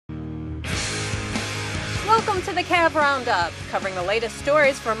Welcome to the Cav Round-Up, covering the latest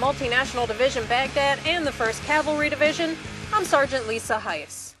stories from Multinational Division Baghdad and the 1st Cavalry Division. I'm Sergeant Lisa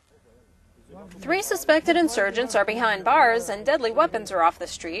Heise. 3 suspected insurgents are behind bars and deadly weapons are off the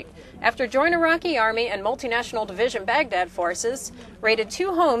street after Joint Iraqi Army and Multinational Division Baghdad forces raided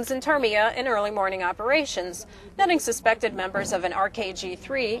 2 homes in Tarmiyah in early morning operations, netting suspected members of an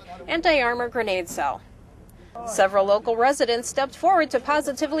RKG-3 anti-armor grenade cell. Several local residents stepped forward to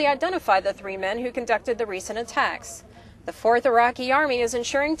positively identify the 3 men who conducted the recent attacks. The 4th Iraqi Army is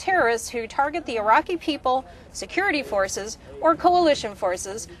ensuring terrorists who target the Iraqi people, security forces, or coalition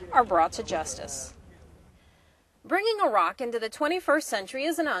forces are brought to justice. Bringing Iraq into the 21st century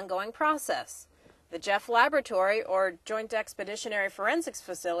is an ongoing process. The JEF Laboratory, or Joint Expeditionary Forensics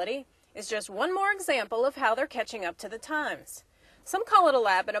Facility, is just one more example of how they're catching up to the times. Some call it a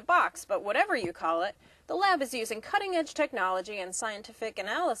lab in a box, but whatever you call it, the lab is using cutting-edge technology and scientific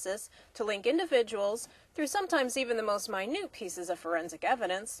analysis to link individuals, through sometimes even the most minute pieces of forensic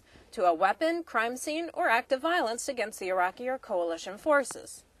evidence, to a weapon, crime scene, or act of violence against the Iraqi or coalition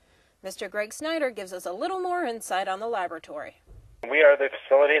forces. Mr. Greg Snyder gives us a little more insight on the laboratory. We are the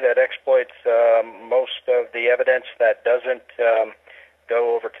facility that exploits most of the evidence that doesn't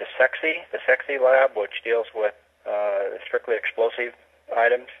go over to the SEXI lab, which deals with strictly explosive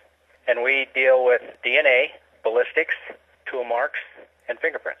items. And we deal with DNA, ballistics, tool marks, and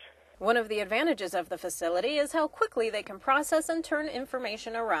fingerprints. One of the advantages of the facility is how quickly they can process and turn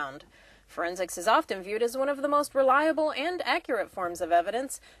information around. Forensics is often viewed as one of the most reliable and accurate forms of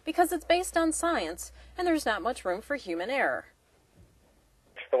evidence because it's based on science and there's not much room for human error.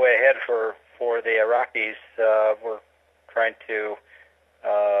 It's the way ahead for the Iraqis. We're trying to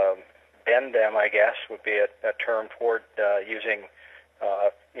bend them, I guess, would be a term toward using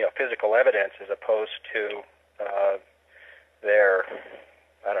physical evidence as opposed to their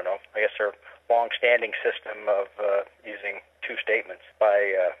long-standing system of using 2 statements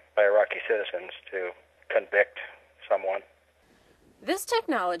by Iraqi citizens to convict someone. This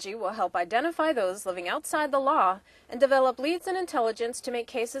technology will help identify those living outside the law and develop leads and intelligence to make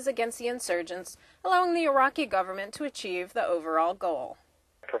cases against the insurgents, allowing the Iraqi government to achieve the overall goal.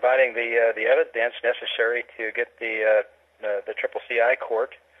 Providing the evidence necessary to get the CCCI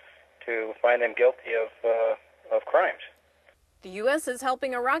court to find them guilty of crimes. The U.S. is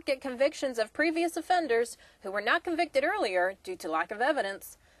helping Iraq get convictions of previous offenders who were not convicted earlier due to lack of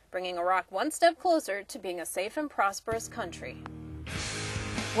evidence, bringing Iraq one step closer to being a safe and prosperous country.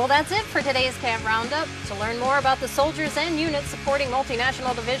 Well, that's it for today's Cav Roundup. To learn more about the soldiers and units supporting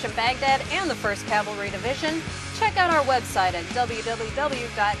Multinational Division Baghdad and the 1st Cavalry Division, check out our website at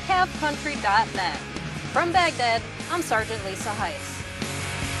www.cavcountry.net. From Baghdad, I'm Sergeant Lisa Heise.